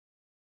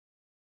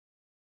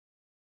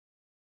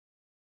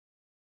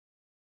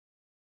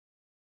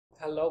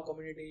Hello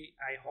community,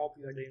 I hope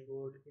you are doing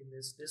good. In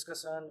this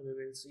discussion, we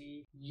will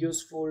see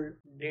useful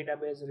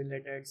database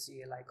related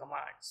CLI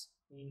commands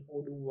in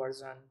Odoo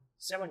version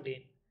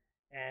 17.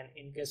 And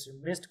in case you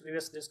missed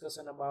previous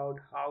discussion about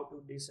how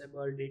to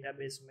disable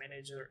database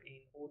manager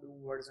in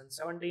Odoo version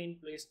 17,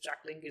 please check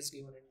link is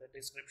given in the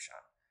description.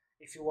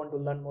 If you want to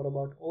learn more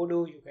about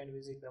Odoo, you can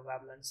visit the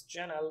Weblearns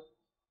channel.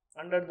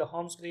 Under the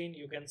home screen,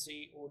 you can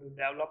see Odoo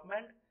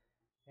development.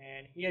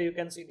 And here you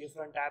can see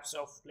different types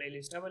of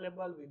playlist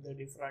available with the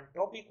different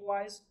topic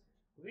wise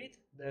with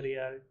the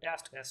real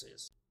test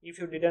cases. If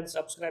you didn't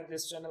subscribe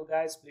this channel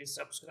guys, please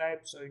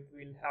subscribe, so it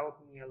will help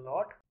me a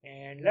lot.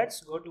 And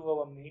let's go to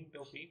our main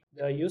topic,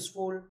 the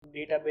useful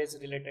database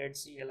related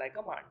CLI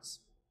commands.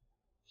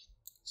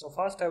 So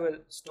first I will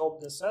stop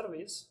the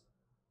service.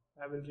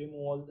 I will remove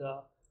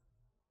all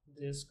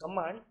this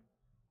command,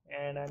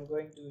 and I'm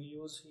going to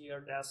use here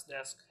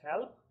 --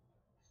 help.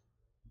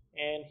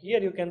 And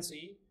here you can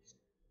see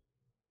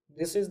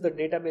this is the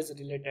database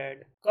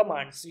related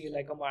command,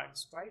 CLI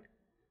commands, right?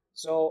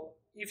 So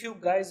if you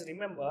guys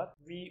remember,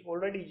 we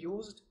already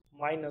used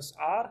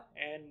 -r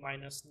and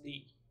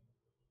 -d,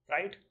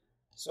 right?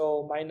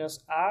 So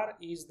 -r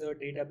is the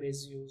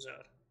database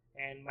user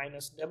and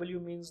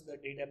 -w means the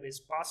database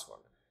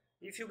password.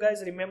 If you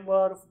guys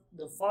remember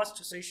the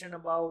first session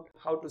about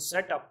how to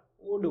set up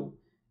Odoo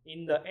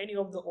in any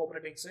of the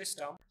operating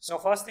system, so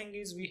first thing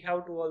is we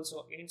have to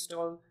also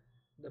install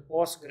the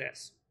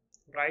postgres,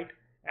 right?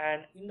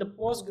 And in the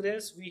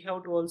postgres we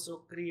have to also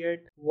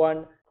create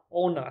one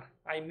owner,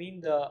 I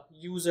mean the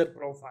user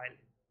profile,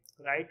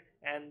 right?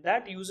 And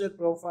that user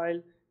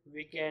profile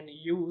we can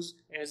use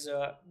as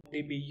a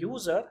db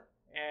user,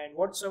 and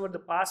whatsoever the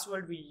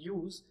password we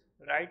use,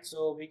 right?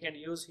 So we can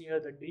use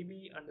here the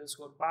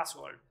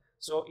db_password.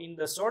 So in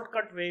the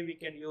shortcut way we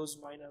can use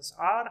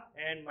 -r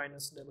and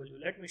 -w.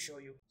 Let me show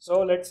you.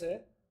 So let's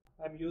say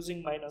I'm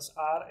using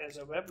 -r as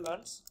a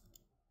Weblearns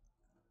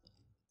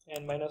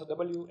and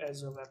 -w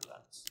as a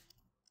Weblearns,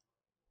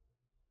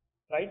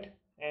 right?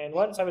 And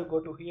once I will go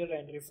to here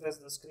and refresh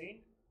the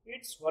screen,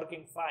 it's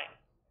working fine.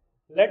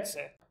 Let's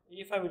say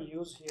if I will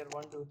use here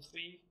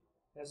 123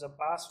 as a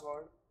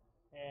password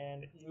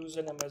and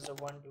username as a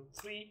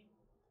 123,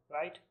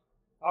 right?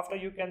 After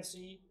you can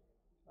see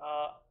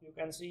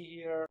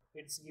here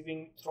it's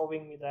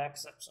throwing me the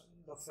exception,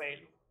 the fail.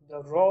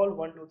 The role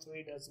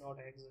 123 does not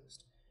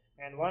exist.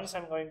 And once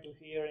I'm going to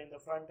here in the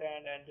front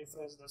end and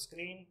refresh the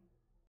screen,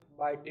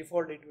 by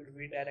default it will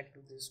redirect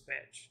to this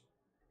page.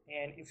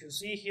 And if you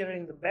see here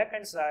in the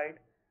backend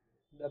side,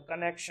 the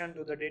connection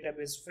to the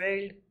database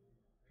failed,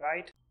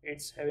 right?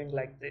 It's having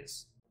like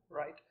this,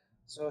 right?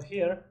 So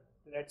here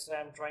let's say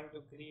I'm trying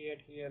to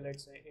create here,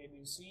 let's say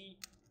abc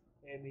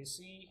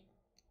abc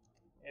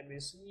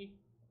abc.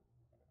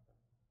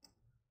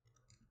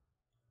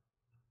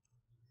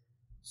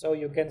 So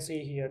you can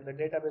see here the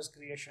database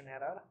creation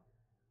error,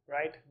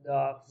 right?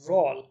 The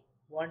role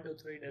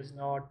 123 does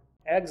not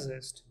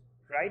exist,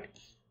 right?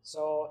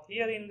 So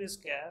here in this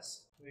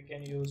case we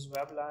can use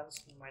Weblearns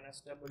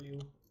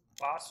 -w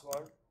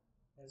password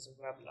as a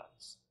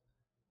Weblearns.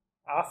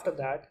 After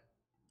that,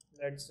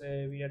 let's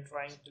say we are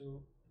trying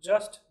to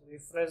just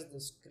refresh the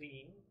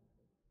screen,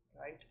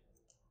 right?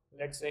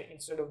 Let's say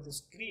instead of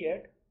this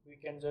create, we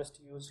can just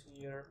use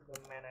here the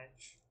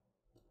manage.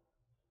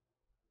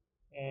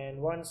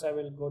 And once I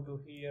will go to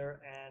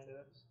here and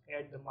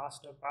add the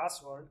master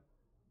password.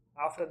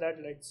 After that,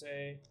 let's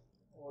say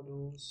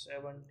Odoo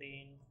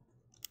 17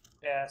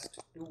 test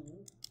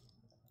 2,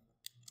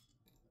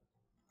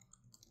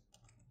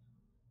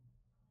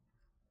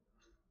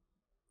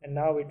 and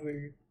now it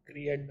will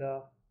create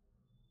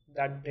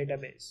that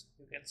database.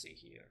 You can see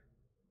here.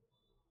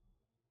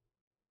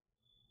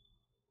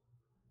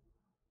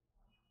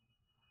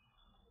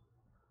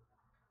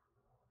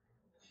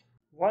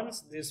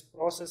 Once this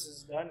process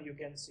is done, you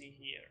can see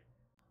here,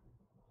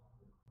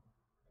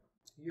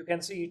 you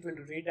can see it will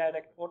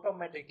redirect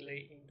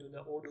automatically into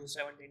the Odoo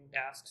 17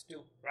 test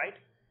 2, right?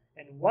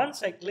 And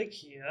once I click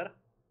here,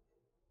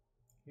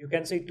 you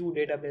can see two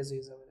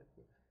databases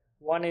available.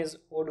 One is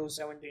Odoo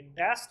 17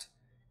 test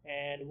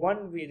and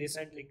one we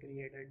recently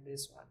created,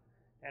 this one.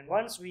 And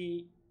once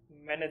we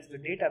manage the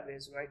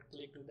database, right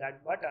click to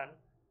that button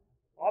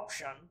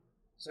option,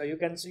 so you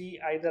can see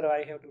either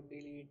I have to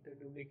delete,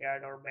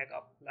 duplicate or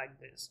backup like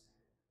this.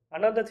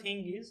 Another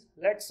thing is,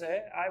 let's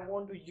say I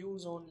want to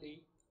use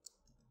only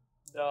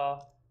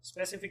the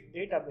specific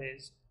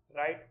database,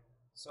 right?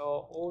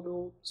 So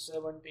Odoo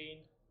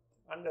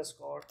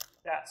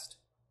 17_test,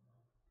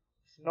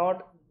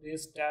 not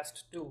this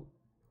test 2,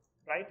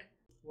 right?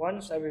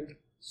 Once I will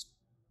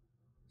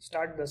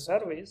start the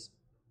service,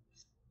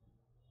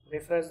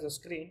 refresh the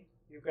screen,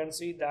 you can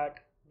see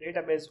that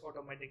database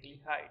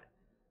automatically hide.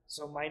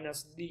 So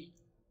 -d,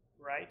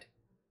 right?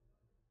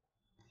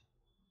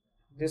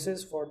 This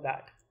is for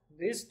that.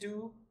 These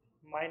two,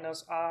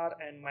 -r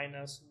and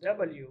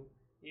 -w,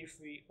 if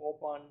we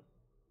open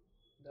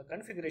the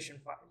configuration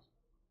file,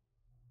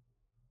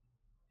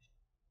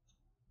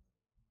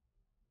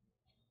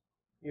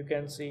 you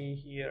can see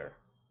here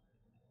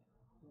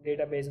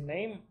database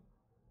name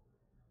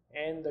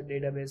and the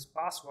database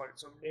password.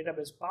 So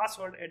database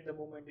password at the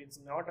moment is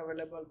not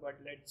available, but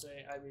let's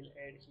say I will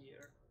add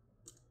here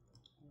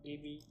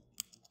db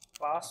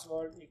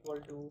password equal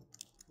to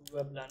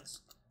Weblearns,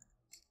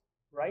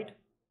 right?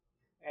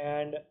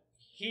 And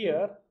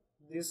here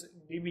this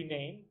db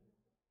name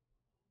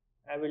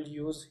I will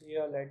use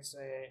here, let's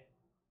say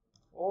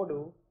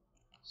Odoo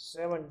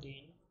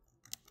 17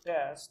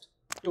 test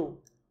 2.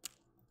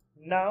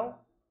 Now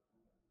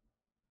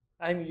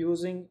I'm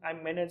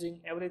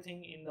managing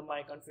everything in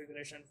my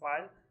configuration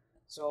file.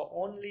 So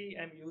only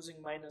I'm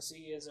using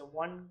 -c as a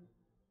one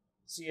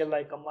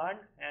CLI command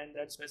and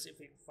that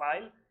specific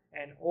file,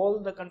 and all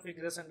the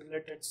configuration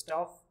related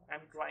stuff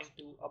I'm trying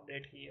to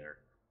update here.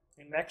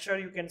 And make sure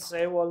you can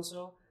save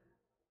also,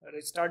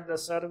 restart the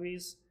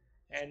service,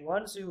 and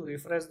once you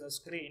refresh the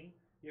screen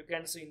you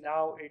can see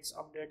now it's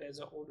updated as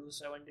a Odoo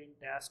 17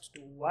 test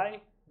 2.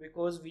 Why?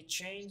 Because we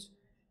changed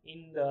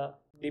in the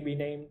db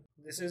name.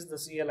 This is the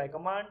CLI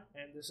command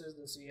and this is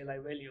the CLI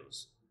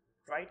values,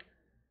 right?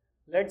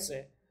 Let's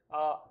say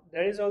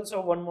there is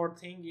also one more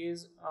thing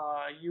is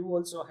you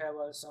also have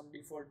some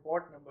default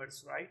port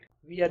numbers, right?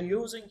 We are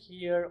using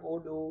here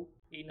Odoo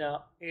in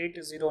a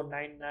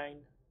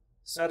 8099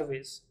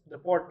 service, the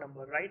port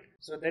number, right?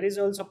 So there is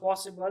also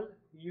possible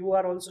you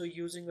are also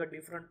using a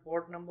different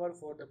port number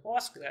for the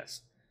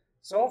postgres.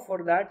 So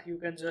for that you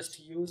can just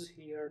use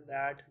here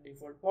that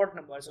default port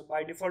number. So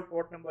by default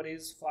port number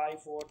is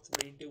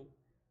 5432,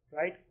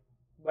 right?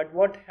 But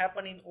what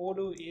happened in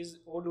Odoo is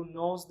Odoo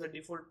knows the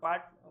default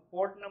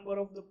port number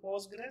of the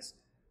postgres.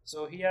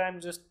 So here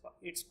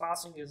it's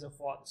passing as a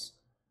false,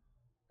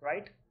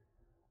 right?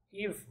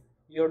 If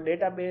your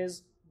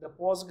database, the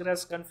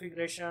postgres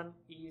configuration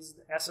is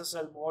the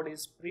SSL mode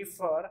is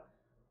prefer,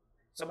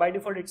 so by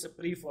default it's a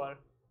prefer,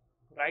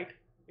 right?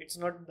 It's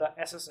not the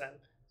SSL.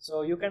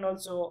 So you can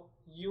also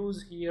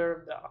use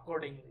here the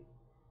accordingly.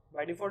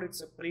 By default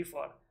it's a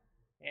prefer,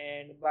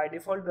 and by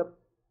default the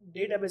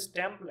database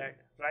template,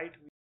 right?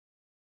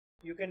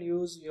 You can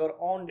use your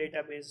own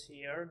database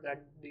here,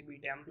 that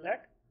db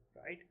template,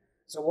 right?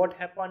 So what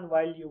happened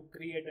while you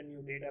create a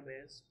new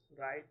database,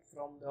 right,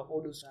 from the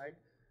Odoo side,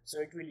 so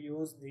it will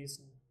use this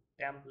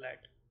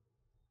template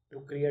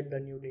to create the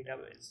new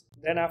database.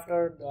 Then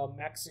after the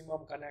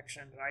maximum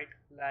connection, right,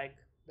 like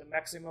the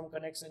maximum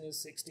connection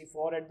is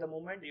 64 at the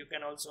moment, you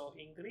can also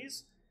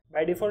increase.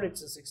 By default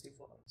it's a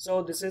 64.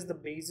 So this is the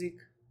basic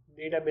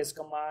database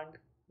command,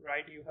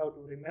 right? You have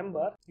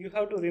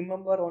to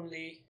remember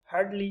only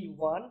hardly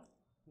one,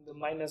 the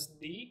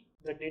 -d,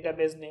 the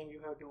database name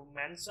you have to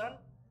mention,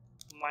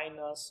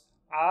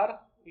 -r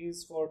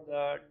is for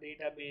the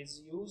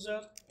database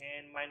user,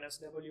 and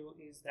 -w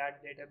is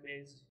that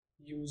database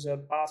user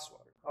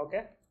password.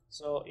 Okay,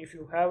 so if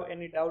you have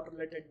any doubt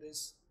related to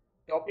this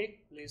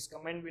topic, please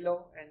comment below,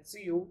 and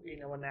see you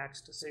in our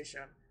next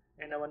session.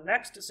 And our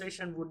next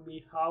session would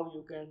be how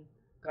you can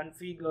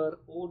configure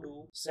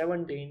Odoo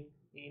 17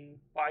 in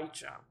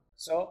PyCharm.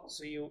 So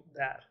see you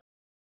there.